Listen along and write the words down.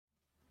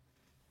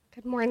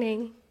Good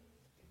morning.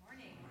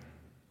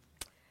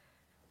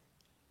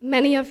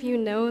 Many of you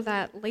know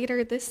that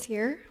later this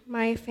year,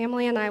 my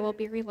family and I will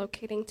be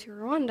relocating to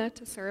Rwanda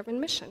to serve in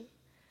mission.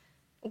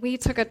 We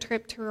took a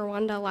trip to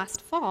Rwanda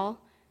last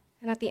fall,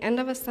 and at the end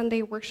of a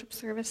Sunday worship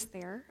service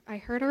there, I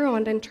heard a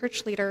Rwandan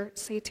church leader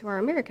say to our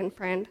American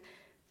friend,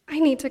 "I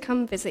need to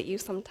come visit you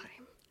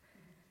sometime."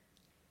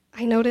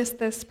 I noticed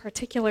this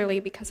particularly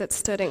because it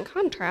stood in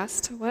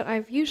contrast to what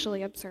I've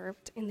usually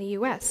observed in the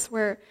US,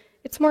 where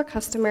it's more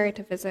customary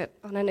to visit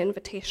on an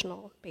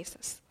invitational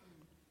basis.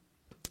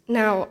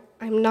 Now,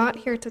 I'm not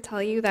here to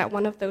tell you that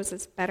one of those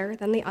is better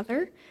than the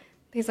other.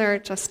 These are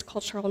just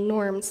cultural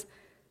norms.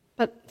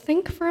 But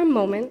think for a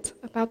moment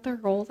about the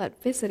role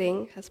that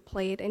visiting has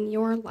played in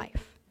your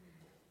life.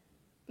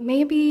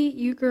 Maybe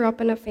you grew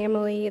up in a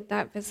family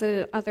that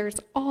visited others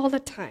all the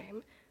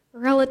time,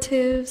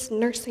 relatives,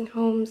 nursing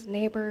homes,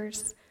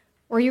 neighbors,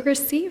 or you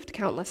received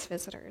countless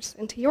visitors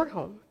into your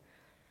home.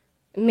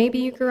 Maybe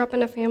you grew up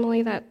in a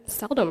family that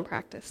seldom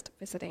practiced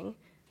visiting,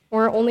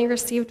 or only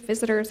received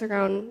visitors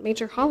around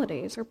major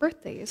holidays or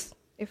birthdays,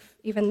 if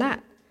even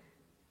that.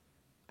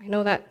 I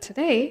know that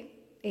today,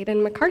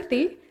 Aidan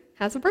McCarthy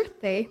has a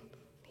birthday.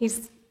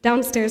 He's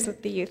downstairs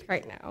with the youth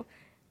right now.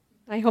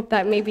 I hope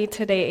that maybe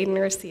today Aidan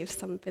receives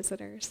some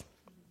visitors.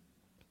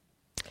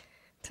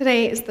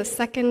 Today is the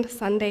second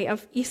Sunday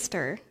of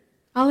Easter.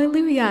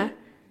 Alleluia!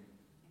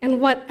 And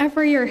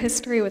whatever your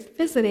history with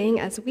visiting,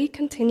 as we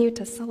continue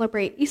to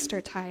celebrate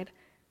Eastertide,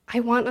 I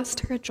want us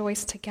to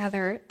rejoice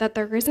together that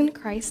the risen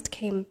Christ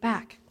came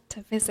back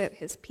to visit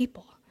his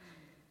people.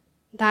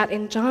 That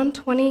in John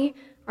 20,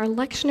 our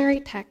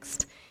lectionary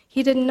text,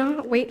 he did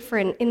not wait for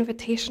an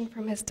invitation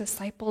from his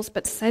disciples,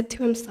 but said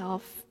to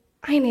himself,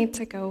 "I need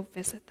to go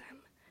visit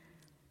them."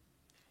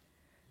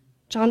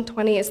 John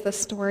 20 is the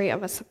story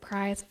of a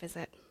surprise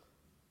visit.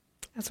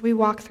 As we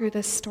walk through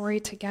this story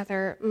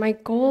together, my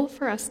goal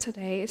for us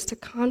today is to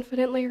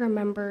confidently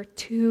remember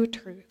two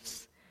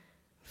truths.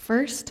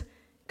 First,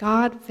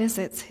 God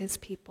visits his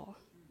people.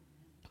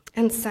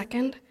 And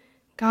second,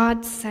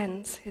 God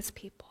sends his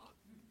people.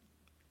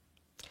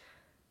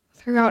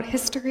 Throughout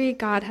history,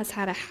 God has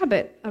had a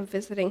habit of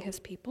visiting his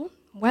people,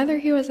 whether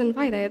he was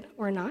invited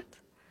or not.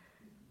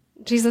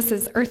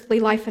 Jesus' earthly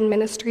life and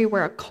ministry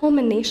were a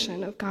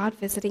culmination of God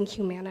visiting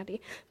humanity,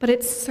 but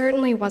it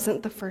certainly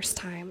wasn't the first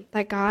time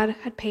that God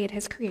had paid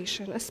his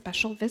creation a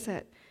special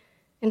visit.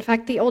 In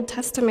fact, the Old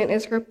Testament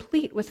is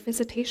replete with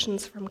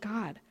visitations from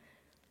God.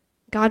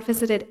 God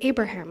visited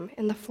Abraham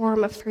in the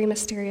form of 3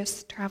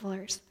 mysterious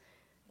travelers.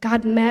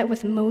 God met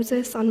with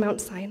Moses on Mount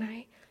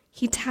Sinai.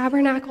 He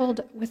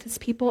tabernacled with his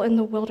people in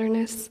the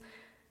wilderness.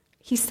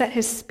 He set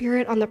his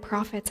spirit on the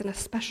prophets in a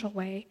special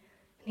way.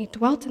 And he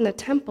dwelt in the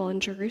temple in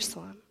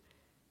Jerusalem.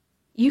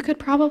 You could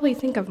probably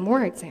think of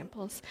more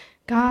examples.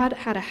 God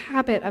had a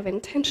habit of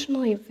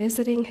intentionally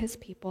visiting his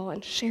people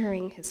and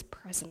sharing his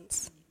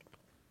presence.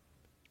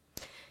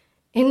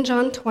 In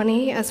John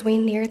 20, as we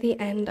near the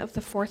end of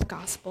the 4th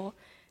gospel,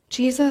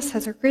 Jesus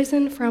has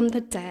risen from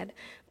the dead,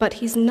 but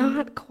he's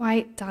not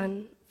quite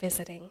done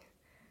visiting.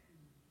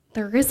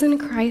 The risen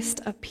Christ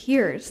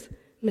appears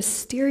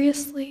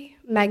mysteriously,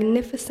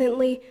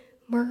 magnificently,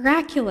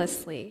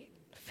 miraculously,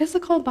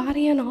 physical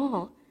body and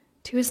all,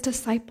 to his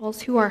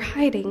disciples who are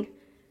hiding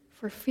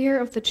for fear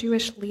of the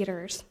Jewish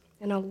leaders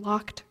in a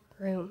locked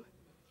room.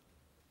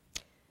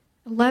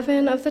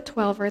 11 of the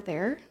 12 are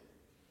there.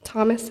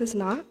 Thomas is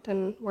not,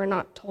 and we're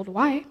not told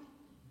why.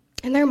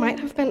 And there might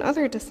have been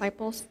other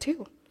disciples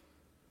too.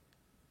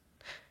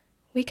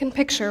 We can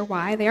picture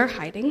why they are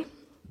hiding.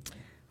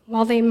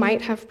 While they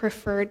might have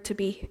preferred to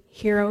be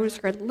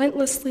heroes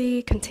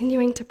relentlessly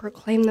continuing to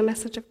proclaim the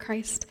message of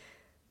Christ,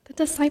 the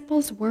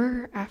disciples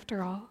were,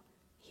 after all,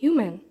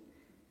 human.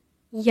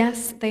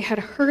 Yes, they had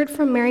heard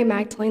from Mary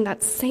Magdalene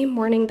that same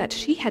morning that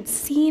she had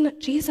seen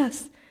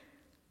Jesus.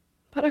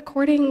 But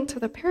according to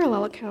the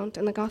parallel account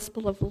in the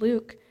Gospel of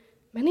Luke,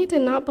 many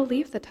did not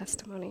believe the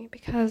testimony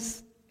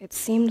because it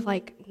seemed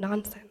like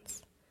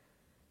nonsense.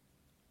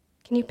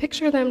 Can you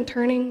picture them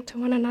turning to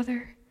one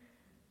another?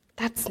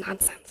 That's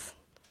nonsense.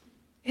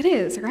 It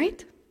is,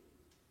 right?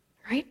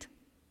 Right?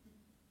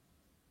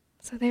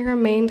 So they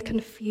remained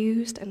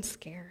confused and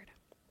scared.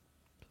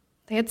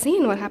 They had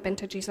seen what happened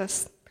to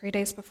Jesus 3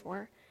 days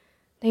before.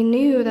 They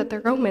knew that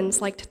the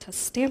Romans liked to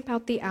stamp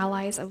out the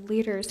allies of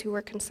leaders who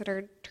were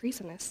considered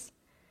treasonous.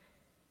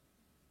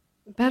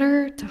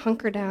 Better to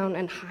hunker down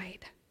and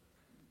hide.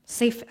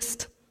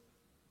 Safest.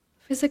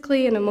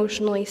 Physically and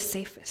emotionally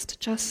safest,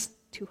 just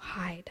to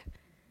hide.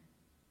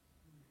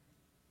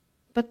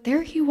 But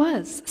there he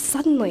was,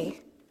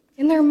 suddenly,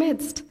 in their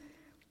midst.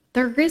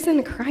 The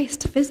risen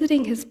Christ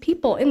visiting his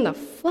people in the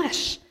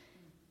flesh,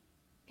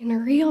 in a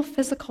real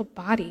physical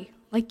body,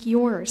 like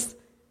yours,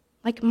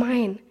 like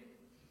mine,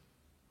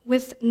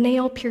 with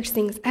nail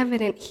piercings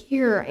evident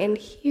here and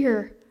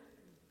here.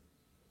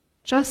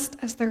 Just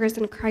as the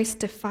risen Christ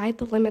defied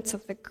the limits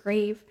of the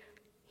grave,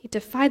 he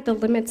defied the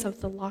limits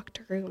of the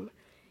locked room.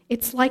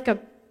 It's like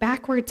a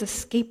backwards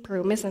escape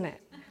room, isn't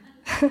it?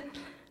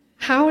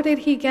 How did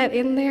he get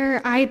in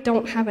there? I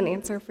don't have an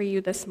answer for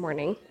you this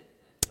morning.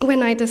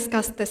 When I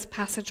discussed this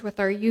passage with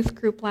our youth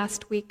group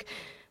last week,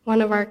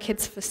 one of our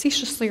kids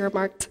facetiously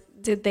remarked,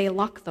 "Did they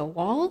lock the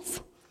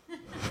walls?"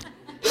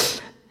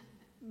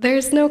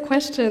 There's no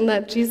question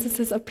that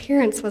Jesus'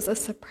 appearance was a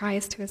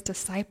surprise to his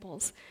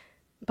disciples.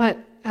 But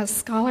as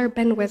scholar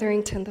Ben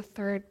Witherington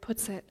III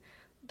puts it,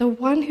 the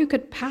one who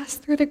could pass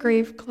through the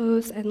grave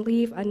clothes and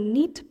leave a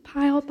neat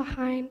pile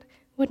behind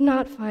would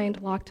not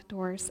find locked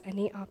doors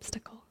any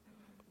obstacle.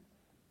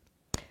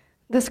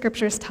 The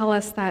scriptures tell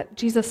us that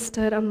Jesus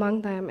stood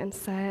among them and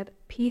said,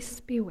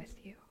 "Peace be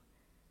with you."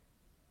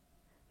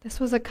 This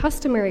was a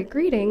customary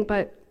greeting,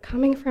 but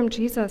coming from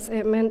Jesus,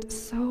 it meant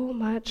so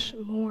much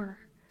more.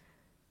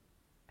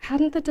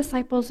 Hadn't the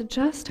disciples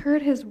just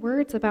heard his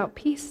words about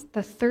peace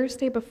the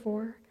Thursday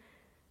before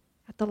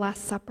at the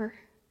Last Supper?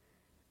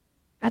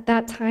 At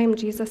that time,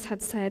 Jesus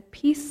had said,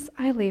 "Peace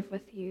I leave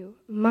with you,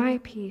 my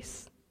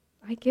peace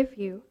I give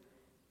you.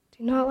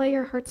 Do not let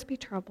your hearts be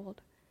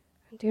troubled,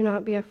 and do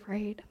not be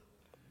afraid."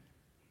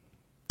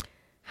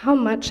 How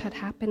much had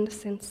happened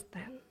since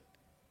then?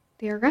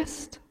 The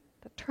arrest,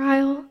 the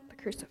trial, the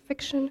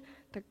crucifixion,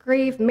 the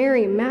grave,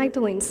 Mary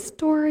Magdalene's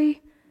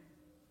story.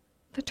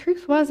 The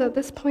truth was, at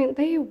this point,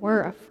 they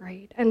were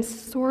afraid and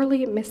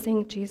sorely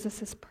missing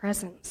Jesus'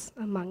 presence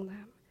among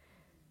them.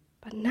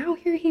 But now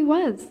here he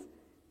was,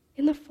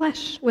 in the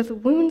flesh, with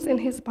wounds in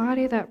his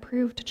body that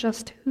proved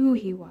just who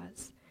he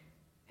was.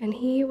 And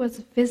he was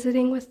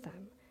visiting with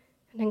them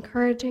and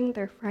encouraging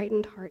their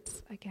frightened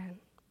hearts again.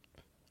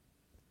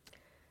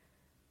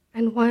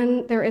 And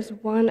when there is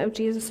one of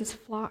Jesus'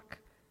 flock,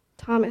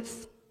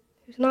 Thomas,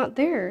 who's not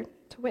there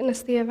to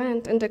witness the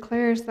event and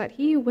declares that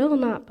he will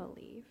not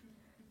believe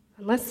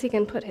unless he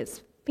can put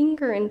his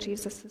finger in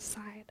Jesus'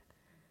 side,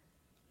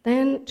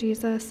 then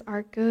Jesus,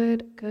 our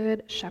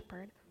good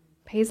shepherd,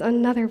 pays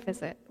another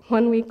visit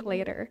 1 week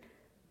later.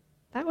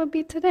 That would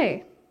be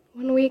today,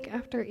 1 week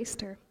after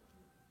Easter,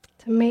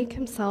 to make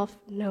himself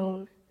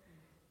known.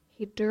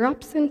 He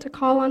drops in to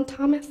call on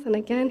Thomas, and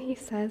again he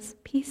says,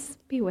 "Peace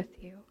be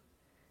with you."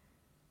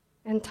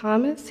 And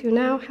Thomas, who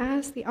now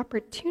has the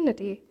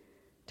opportunity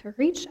to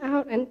reach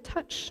out and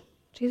touch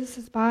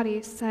Jesus'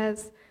 body,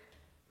 says,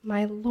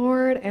 "My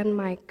Lord and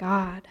my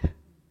God."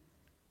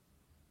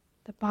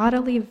 The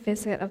bodily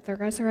visit of the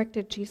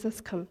resurrected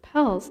Jesus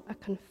compels a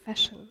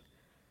confession,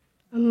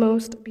 a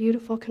most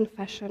beautiful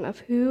confession of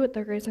who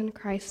the risen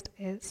Christ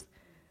is,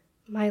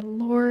 my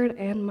Lord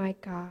and my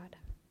God.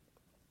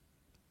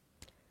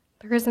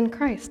 The risen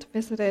Christ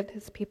visited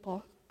his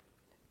people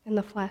in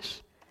the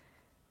flesh.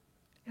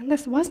 And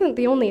this wasn't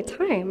the only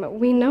time.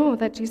 We know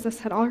that Jesus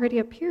had already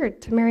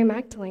appeared to Mary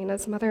Magdalene,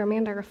 as Mother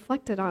Amanda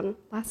reflected on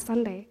last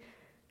Sunday.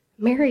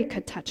 Mary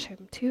could touch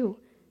him too.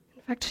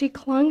 In fact, she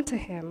clung to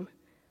him.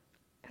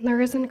 And the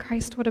risen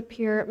Christ would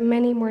appear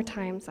many more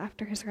times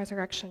after his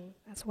resurrection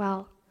as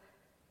well.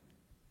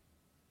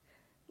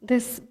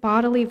 This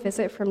bodily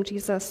visit from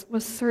Jesus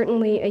was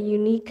certainly a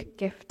unique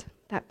gift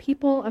that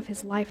people of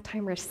his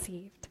lifetime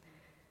received.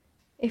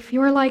 If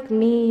you're like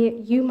me,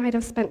 you might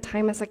have spent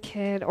time as a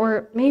kid,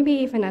 or maybe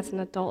even as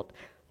an adult,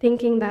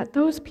 thinking that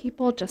those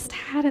people just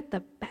had it the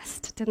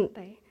best, didn't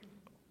they?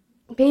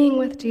 Being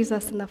with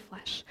Jesus in the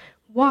flesh,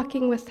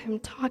 walking with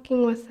him,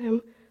 talking with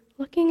him,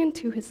 looking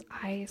into his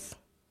eyes.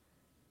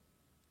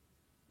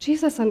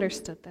 Jesus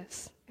understood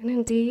this, and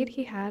indeed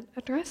he had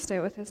addressed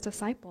it with his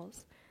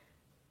disciples.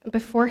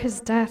 Before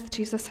his death,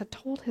 Jesus had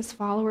told his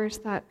followers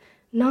that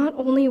not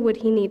only would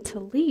he need to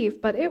leave,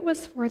 but it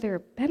was for their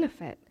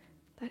benefit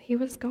that he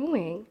was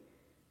going.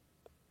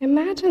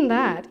 Imagine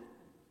that.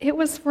 It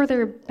was for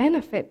their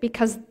benefit,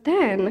 because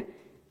then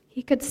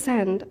he could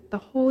send the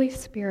Holy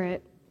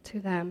Spirit to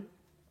them.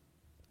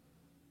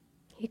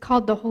 He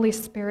called the Holy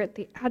Spirit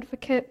the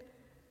advocate,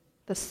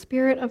 the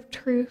Spirit of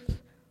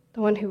truth,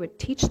 the one who would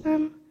teach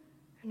them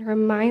and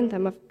remind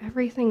them of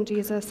everything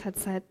Jesus had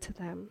said to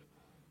them.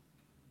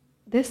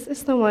 This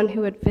is the one who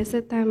would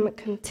visit them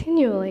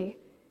continually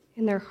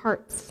in their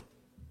hearts.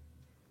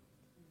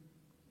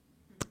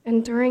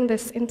 And during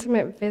this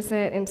intimate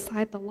visit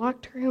inside the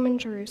locked room in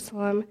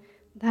Jerusalem,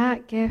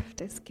 that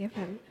gift is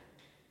given.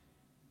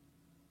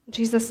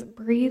 Jesus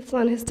breathes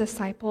on his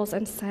disciples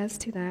and says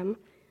to them,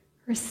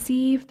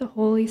 "Receive the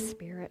Holy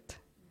Spirit."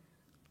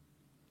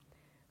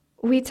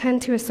 We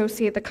tend to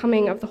associate the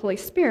coming of the Holy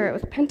Spirit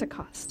with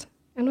Pentecost,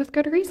 and with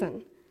good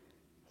reason.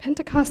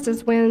 Pentecost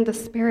is when the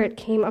Spirit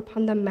came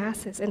upon the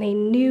masses in a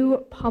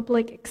new,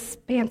 public,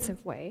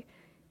 expansive way.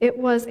 It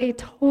was a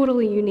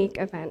totally unique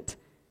event.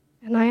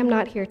 And I am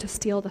not here to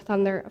steal the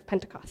thunder of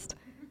Pentecost.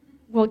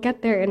 We'll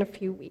get there in a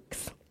few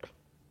weeks.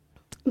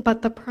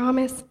 But the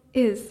promise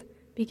is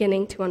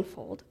beginning to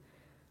unfold.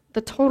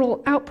 The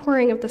total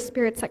outpouring of the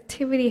Spirit's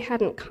activity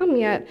hadn't come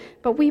yet,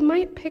 but we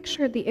might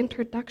picture the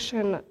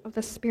introduction of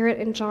the Spirit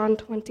in John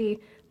 20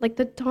 like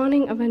the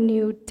dawning of a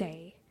new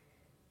day,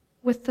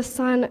 with the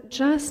sun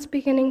just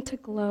beginning to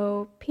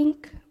glow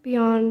pink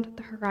beyond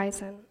the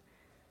horizon.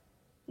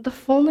 The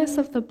fullness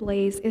of the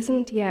blaze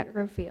isn't yet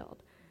revealed,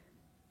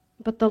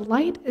 but the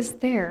light is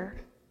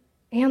there,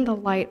 and the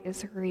light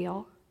is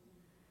real.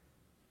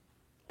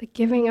 The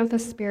giving of the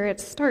Spirit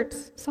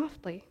starts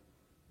softly,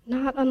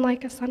 not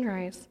unlike a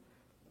sunrise,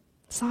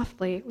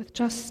 softly with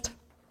just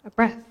a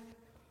breath.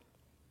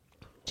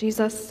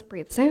 Jesus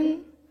breathes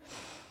in,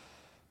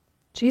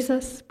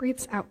 Jesus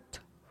breathes out,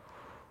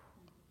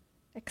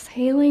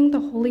 exhaling the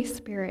Holy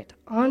Spirit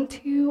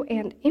onto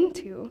and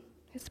into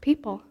his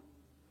people.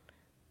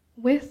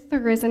 With the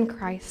risen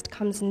Christ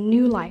comes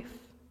new life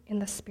in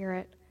the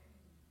Spirit,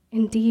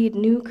 indeed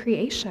new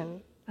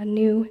creation, a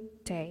new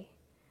day.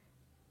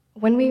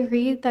 When we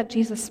read that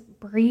Jesus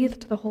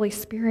breathed the Holy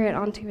Spirit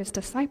onto his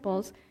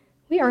disciples,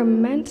 we are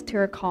meant to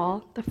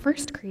recall the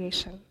first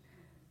creation,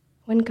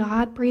 when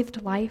God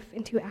breathed life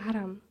into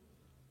Adam.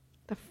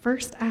 The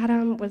first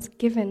Adam was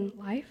given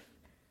life.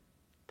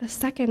 The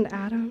second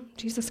Adam,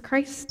 Jesus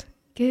Christ,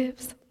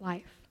 gives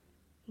life,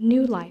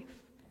 new life.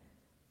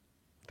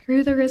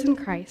 Through the risen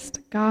Christ,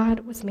 God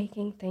was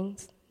making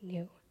things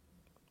new.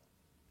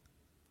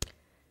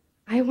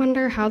 I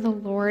wonder how the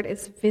Lord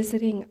is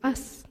visiting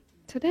us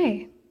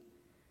today.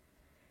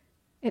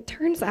 It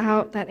turns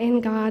out that in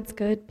God's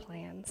good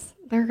plans,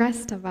 the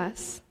rest of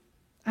us,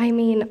 I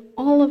mean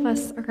all of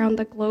us around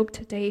the globe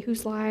today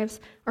whose lives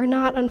are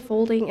not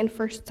unfolding in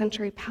first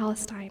century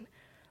Palestine,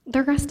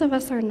 the rest of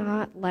us are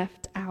not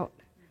left out.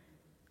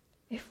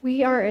 If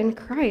we are in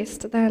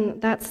Christ,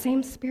 then that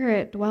same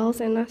Spirit dwells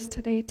in us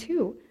today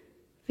too,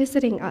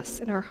 visiting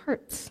us in our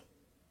hearts.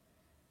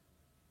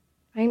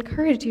 I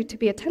encourage you to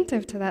be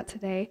attentive to that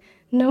today.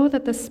 Know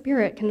that the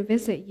Spirit can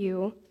visit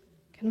you,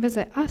 can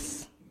visit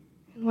us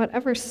in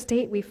whatever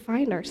state we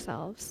find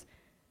ourselves,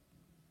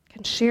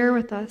 can share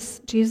with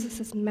us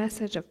Jesus'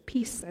 message of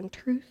peace and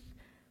truth,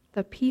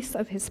 the peace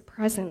of his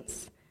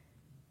presence.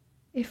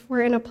 If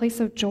we're in a place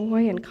of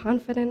joy and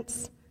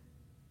confidence,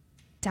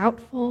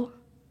 doubtful,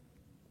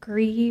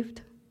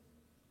 grieved,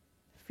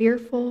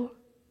 fearful,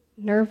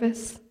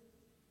 nervous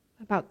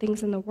about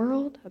things in the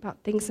world,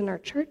 about things in our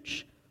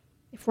church,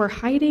 if we're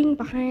hiding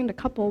behind a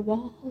couple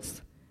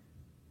walls,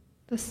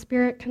 the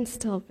Spirit can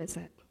still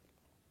visit.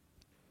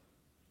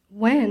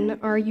 When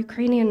our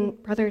Ukrainian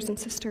brothers and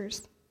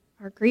sisters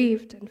are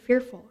grieved and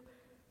fearful,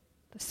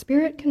 the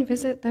Spirit can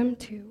visit them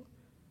too.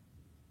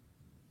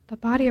 The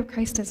body of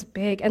Christ is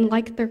big, and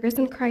like the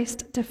risen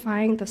Christ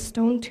defying the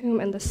stone tomb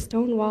and the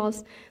stone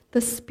walls, the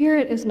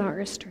Spirit is not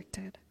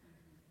restricted.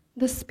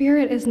 The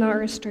Spirit is not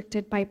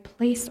restricted by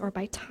place or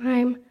by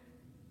time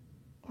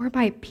or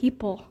by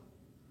people.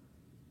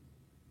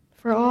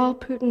 For all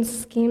Putin's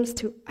schemes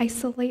to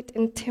isolate,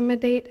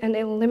 intimidate, and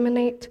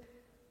eliminate,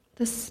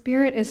 the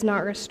Spirit is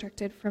not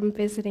restricted from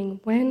visiting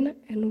when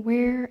and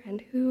where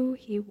and who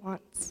he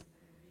wants.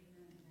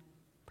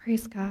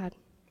 Praise God.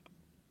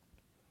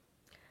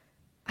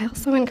 I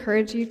also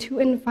encourage you to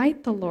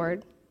invite the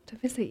Lord to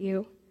visit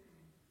you.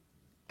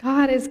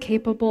 God is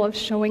capable of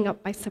showing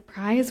up by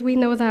surprise. We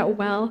know that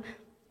well,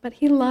 but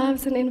he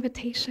loves an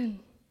invitation.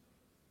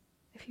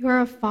 If you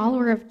are a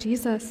follower of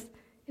Jesus,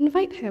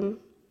 invite him.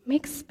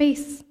 Make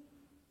space.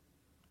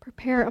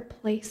 Prepare a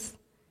place.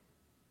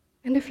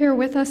 And if you're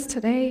with us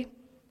today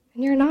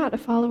and you're not a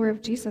follower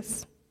of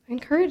Jesus, I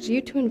encourage you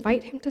to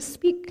invite him to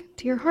speak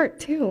to your heart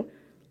too.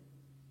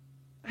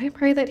 I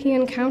pray that he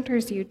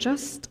encounters you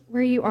just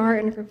where you are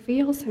and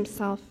reveals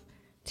himself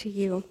to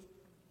you.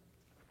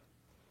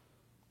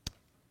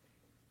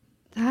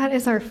 That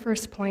is our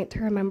first point to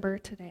remember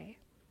today,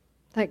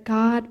 that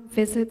God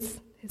visits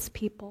his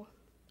people.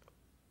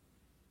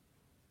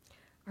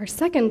 Our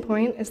second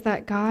point is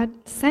that God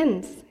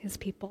sends his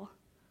people.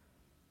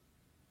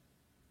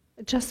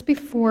 Just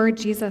before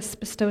Jesus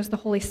bestows the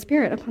Holy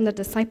Spirit upon the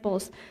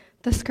disciples,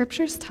 the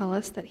scriptures tell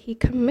us that he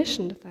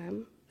commissioned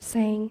them,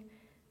 saying,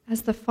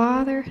 "As the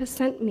Father has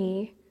sent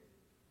me,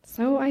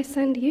 so I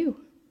send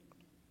you."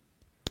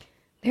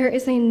 There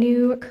is a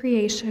new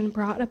creation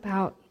brought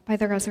about by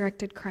the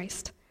resurrected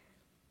Christ,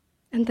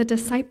 and the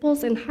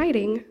disciples in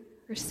hiding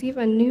receive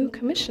a new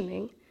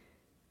commissioning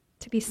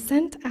to be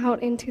sent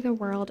out into the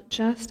world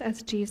just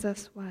as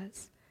Jesus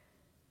was,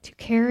 to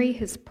carry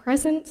his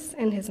presence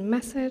and his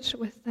message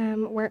with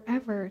them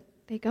wherever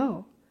they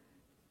go.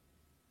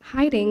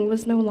 Hiding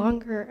was no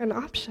longer an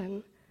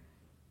option.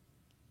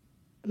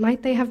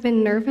 Might they have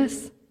been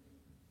nervous?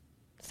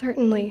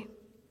 Certainly.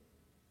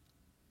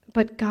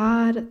 But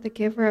God, the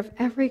giver of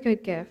every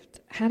good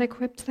gift, had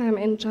equipped them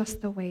in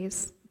just the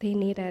ways they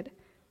needed.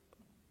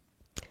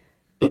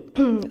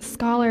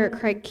 Scholar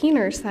Craig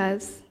Keener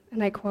says,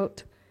 and I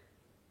quote,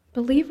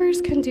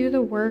 "Believers can do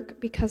the work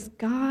because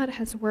God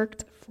has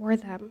worked for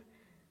them.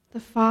 The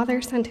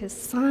Father sent his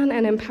Son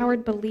and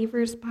empowered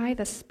believers by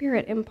the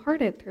Spirit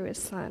imparted through his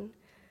Son.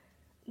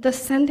 The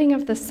sending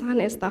of the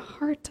Son is the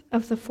heart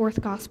of the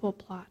fourth gospel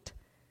plot.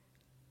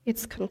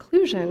 Its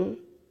conclusion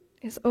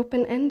is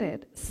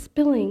open-ended,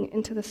 spilling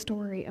into the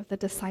story of the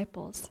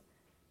disciples."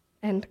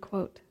 End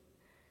quote.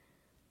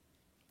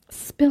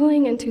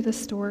 Spilling into the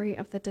story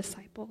of the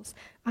disciples.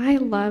 I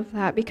love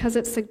that because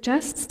it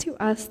suggests to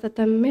us that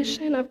the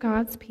mission of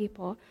God's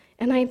people,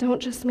 and I don't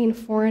just mean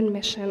foreign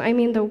mission, I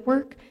mean the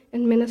work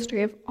and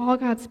ministry of all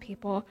God's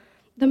people,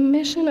 the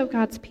mission of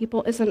God's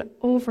people is an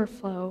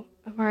overflow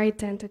of our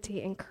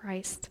identity in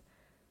Christ.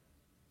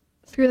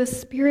 Through the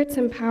Spirit's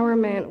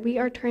empowerment, we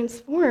are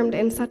transformed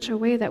in such a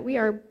way that we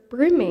are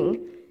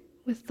brimming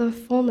with the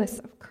fullness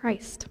of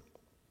Christ,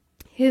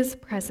 his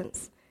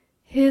presence,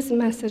 his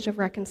message of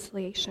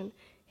reconciliation,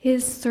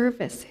 his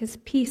service, his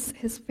peace,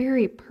 his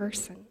very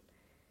person.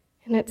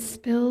 And it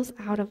spills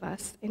out of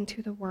us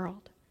into the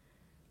world.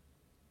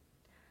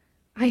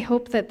 I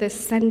hope that this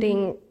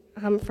sending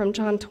from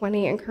John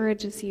 20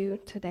 encourages you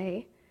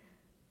today.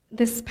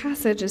 This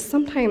passage is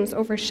sometimes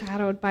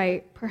overshadowed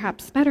by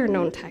perhaps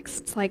better-known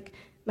texts like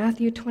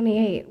Matthew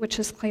 28, which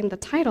has claimed the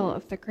title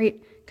of the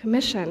Great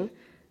Commission.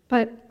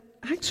 But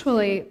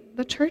actually,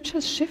 the church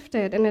has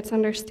shifted in its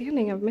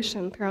understanding of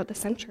mission throughout the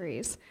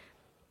centuries.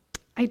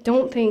 I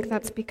don't think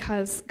that's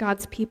because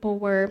God's people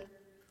were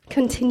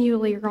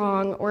continually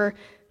wrong or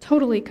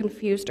totally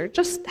confused or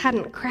just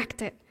hadn't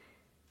cracked it.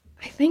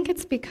 I think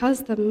it's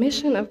because the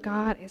mission of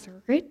God is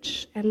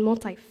rich and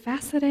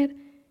multifaceted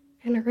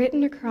and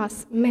written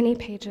across many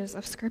pages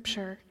of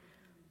Scripture.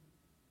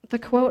 The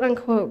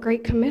quote-unquote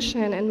Great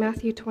Commission in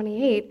Matthew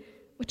 28,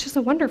 which is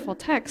a wonderful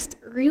text,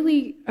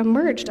 really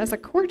emerged as a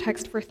core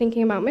text for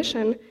thinking about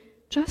mission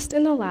just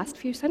in the last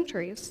few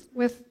centuries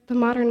with the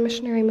modern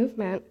missionary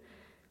movement.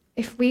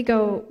 If we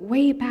go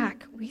way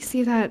back, we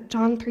see that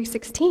John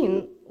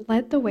 3:16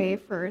 led the way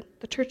for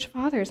the church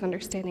fathers'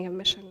 understanding of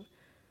mission.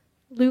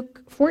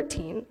 Luke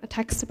 14, a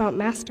text about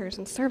masters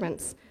and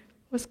servants,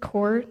 was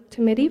core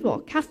to medieval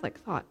Catholic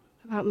thought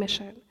about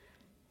mission.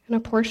 And a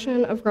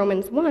portion of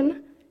Romans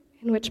 1,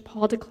 in which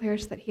Paul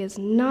declares that he is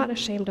not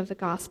ashamed of the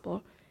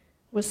gospel,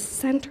 was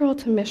central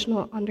to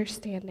missional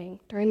understanding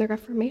during the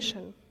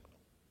Reformation.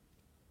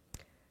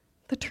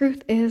 The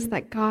truth is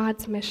that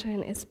God's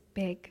mission is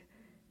big,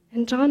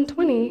 and John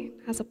 20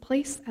 has a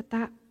place at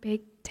that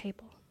big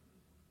table.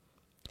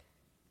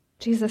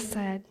 Jesus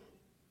said,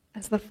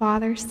 "As the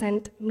Father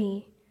sent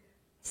me,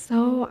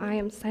 so I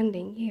am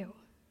sending you."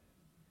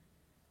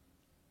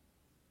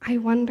 I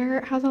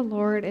wonder how the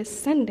Lord is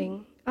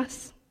sending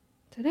us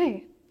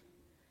today.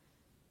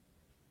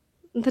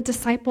 The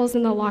disciples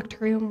in the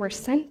locked room were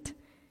sent,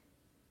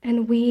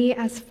 and we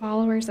as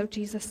followers of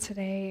Jesus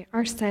today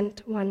are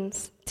sent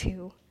ones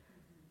too.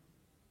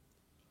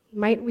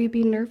 Might we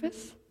be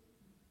nervous?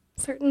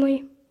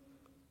 Certainly.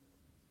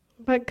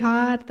 But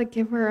God, the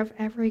giver of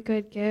every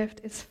good gift,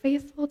 is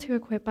faithful to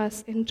equip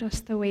us in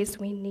just the ways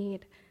we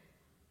need,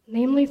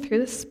 namely through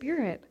the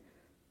Spirit,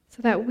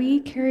 so that we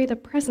carry the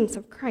presence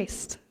of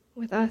Christ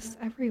with us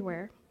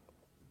everywhere.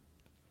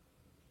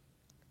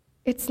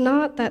 It's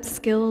not that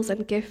skills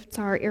and gifts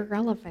are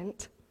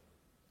irrelevant.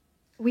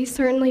 We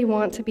certainly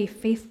want to be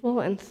faithful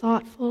and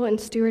thoughtful in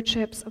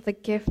stewardships of the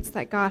gifts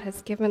that God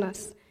has given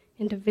us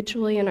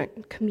individually and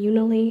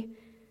communally,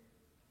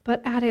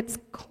 but at its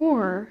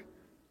core,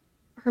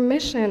 our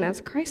mission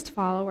as Christ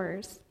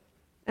followers,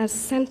 as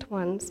sent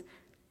ones,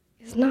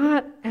 is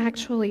not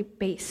actually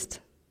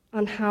based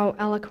on how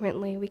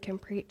eloquently we can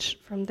preach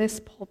from this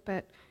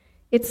pulpit.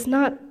 It's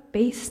not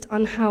based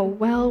on how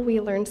well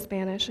we learn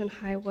Spanish in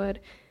Highwood.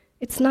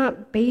 It's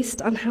not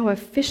based on how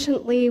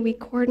efficiently we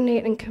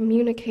coordinate and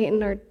communicate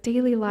in our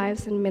daily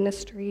lives and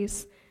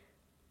ministries.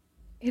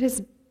 It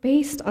is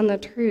based on the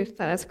truth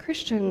that as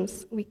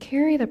Christians, we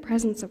carry the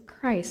presence of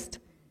Christ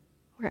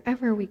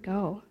wherever we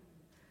go.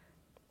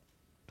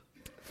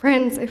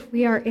 Friends, if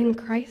we are in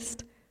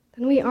Christ,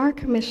 then we are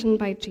commissioned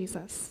by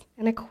Jesus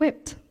and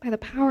equipped by the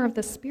power of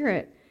the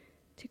Spirit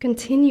to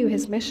continue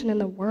his mission in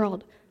the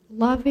world,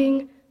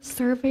 loving,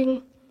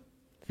 serving,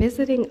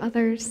 visiting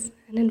others,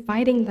 and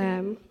inviting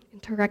them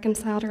into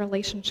reconciled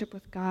relationship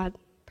with God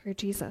through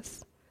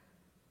Jesus.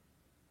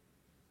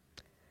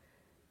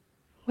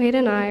 Wade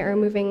and I are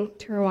moving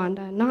to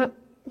Rwanda, not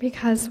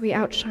because we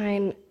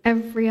outshine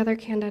every other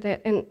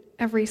candidate in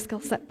every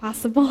skill set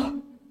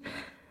possible.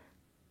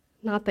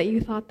 Not that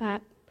you thought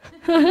that.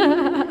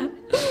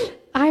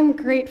 I'm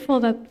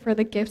grateful for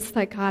the gifts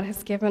that God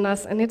has given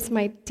us, and it's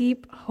my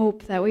deep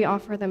hope that we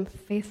offer them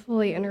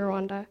faithfully in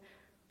Rwanda.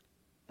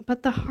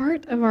 But the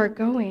heart of our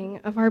going,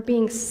 of our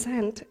being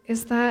sent,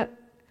 is that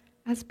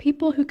as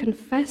people who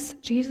confess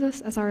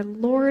Jesus as our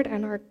Lord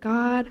and our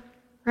God,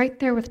 right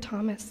there with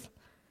Thomas,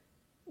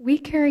 we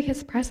carry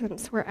his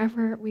presence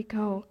wherever we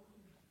go.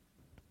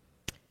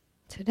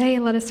 Today,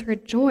 let us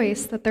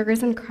rejoice that the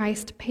risen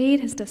Christ paid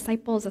his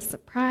disciples a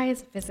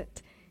surprise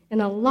visit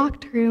in a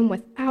locked room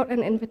without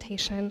an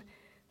invitation,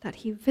 that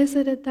he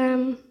visited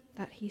them,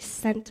 that he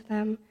sent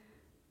them.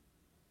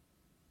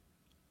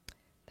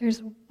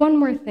 There's one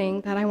more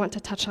thing that I want to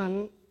touch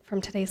on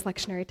from today's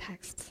lectionary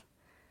texts.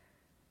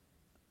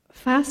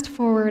 Fast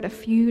forward a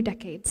few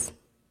decades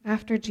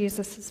after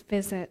Jesus'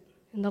 visit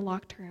in the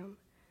locked room.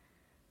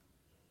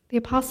 The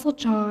Apostle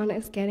John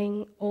is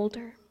getting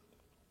older.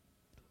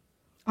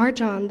 Our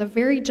John, the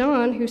very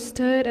John who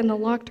stood in the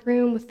locked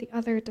room with the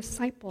other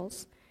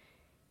disciples,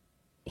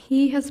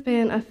 he has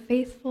been a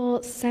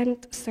faithful,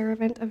 sent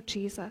servant of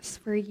Jesus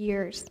for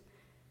years,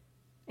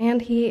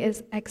 and he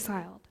is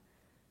exiled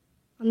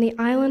on the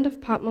island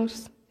of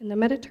Patmos in the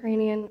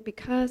Mediterranean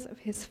because of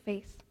his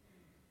faith.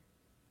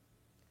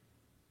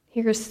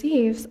 He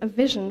receives a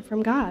vision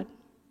from God,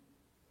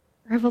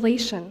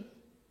 revelation.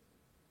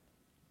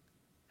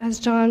 As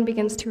John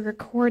begins to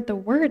record the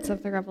words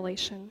of the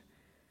revelation,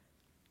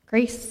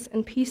 grace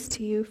and peace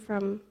to you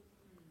from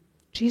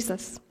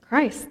Jesus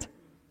Christ.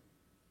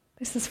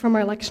 This is from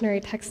our lectionary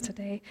text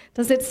today.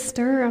 Does it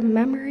stir a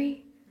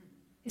memory?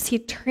 Is he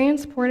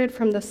transported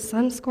from the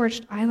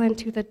sun-scorched island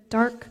to the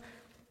dark,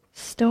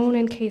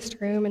 stone-encased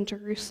room in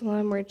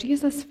Jerusalem where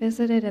Jesus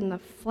visited in the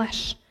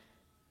flesh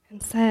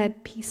and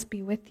said, "Peace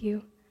be with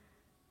you"?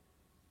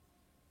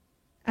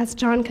 As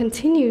John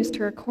continues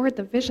to record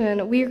the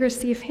vision, we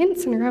receive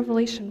hints in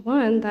Revelation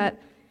 1 that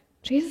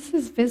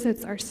Jesus'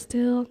 visits are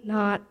still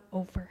not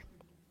over.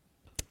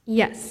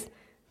 Yes,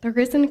 the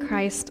risen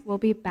Christ will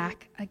be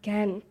back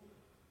again.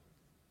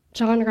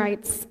 John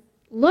writes,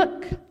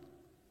 "Look,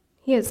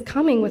 he is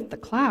coming with the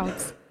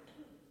clouds.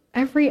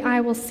 Every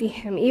eye will see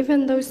him,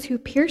 even those who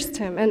pierced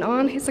him, and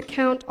on his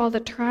account all the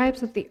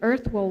tribes of the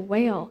earth will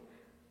wail.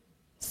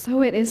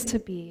 So it is to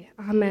be.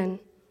 Amen."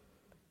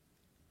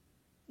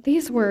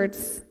 These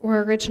words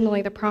were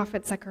originally the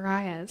prophet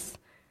Zechariah's.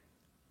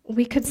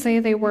 We could say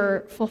they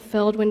were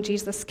fulfilled when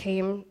Jesus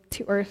came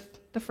to earth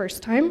the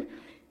first time.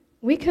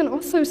 We can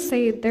also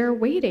say they're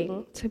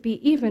waiting to be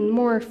even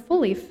more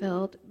fully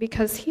filled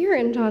because here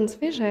in John's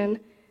vision,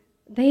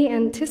 they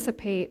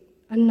anticipate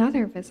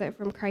another visit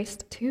from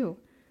Christ too,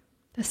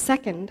 the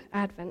second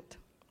advent.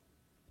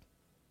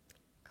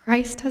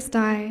 Christ has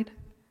died.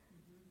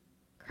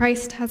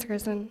 Christ has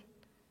risen.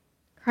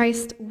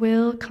 Christ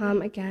will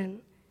come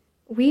again.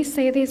 We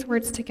say these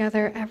words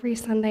together every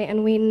Sunday,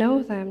 and we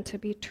know them to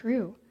be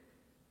true.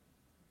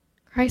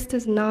 Christ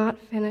is not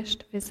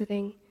finished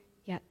visiting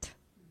yet.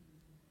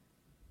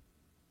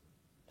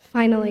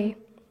 Finally,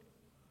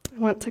 I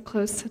want to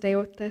close today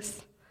with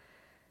this.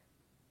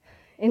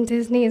 In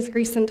Disney's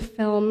recent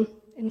film,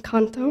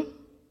 Encanto,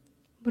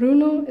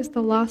 Bruno is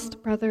the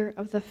lost brother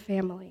of the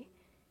family.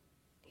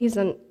 He's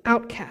an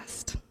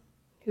outcast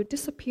who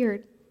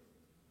disappeared.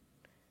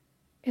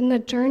 In the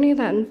journey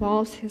that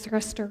involves his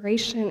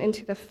restoration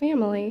into the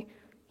family,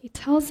 he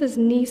tells his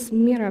niece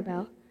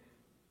Mirabel,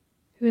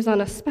 who is on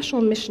a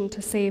special mission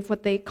to save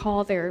what they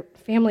call their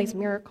family's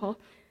miracle.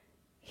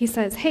 He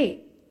says,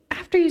 "Hey,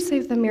 after you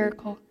save the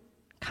miracle,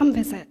 come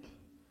visit."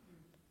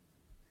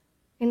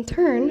 In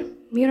turn,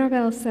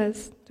 Mirabel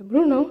says to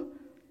Bruno,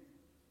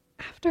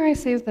 "After I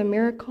save the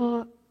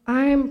miracle,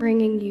 I'm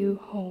bringing you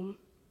home."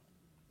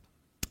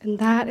 And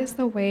that is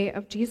the way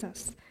of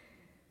Jesus.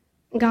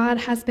 God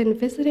has been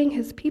visiting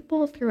his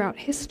people throughout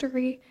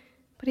history,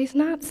 but he's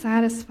not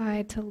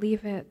satisfied to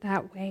leave it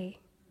that way.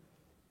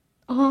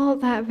 All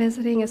that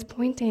visiting is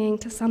pointing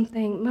to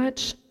something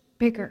much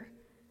bigger,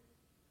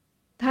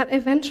 that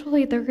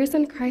eventually the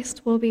risen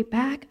Christ will be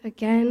back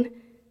again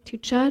to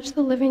judge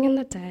the living and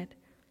the dead.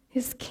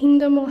 His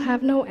kingdom will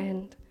have no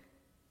end,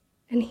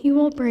 and he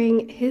will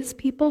bring his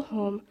people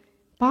home,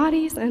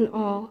 bodies and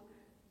all,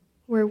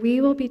 where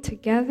we will be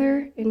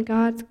together in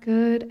God's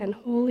good and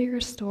wholly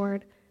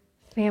restored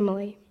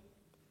family.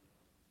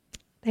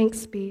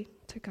 Thanks be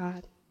to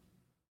God.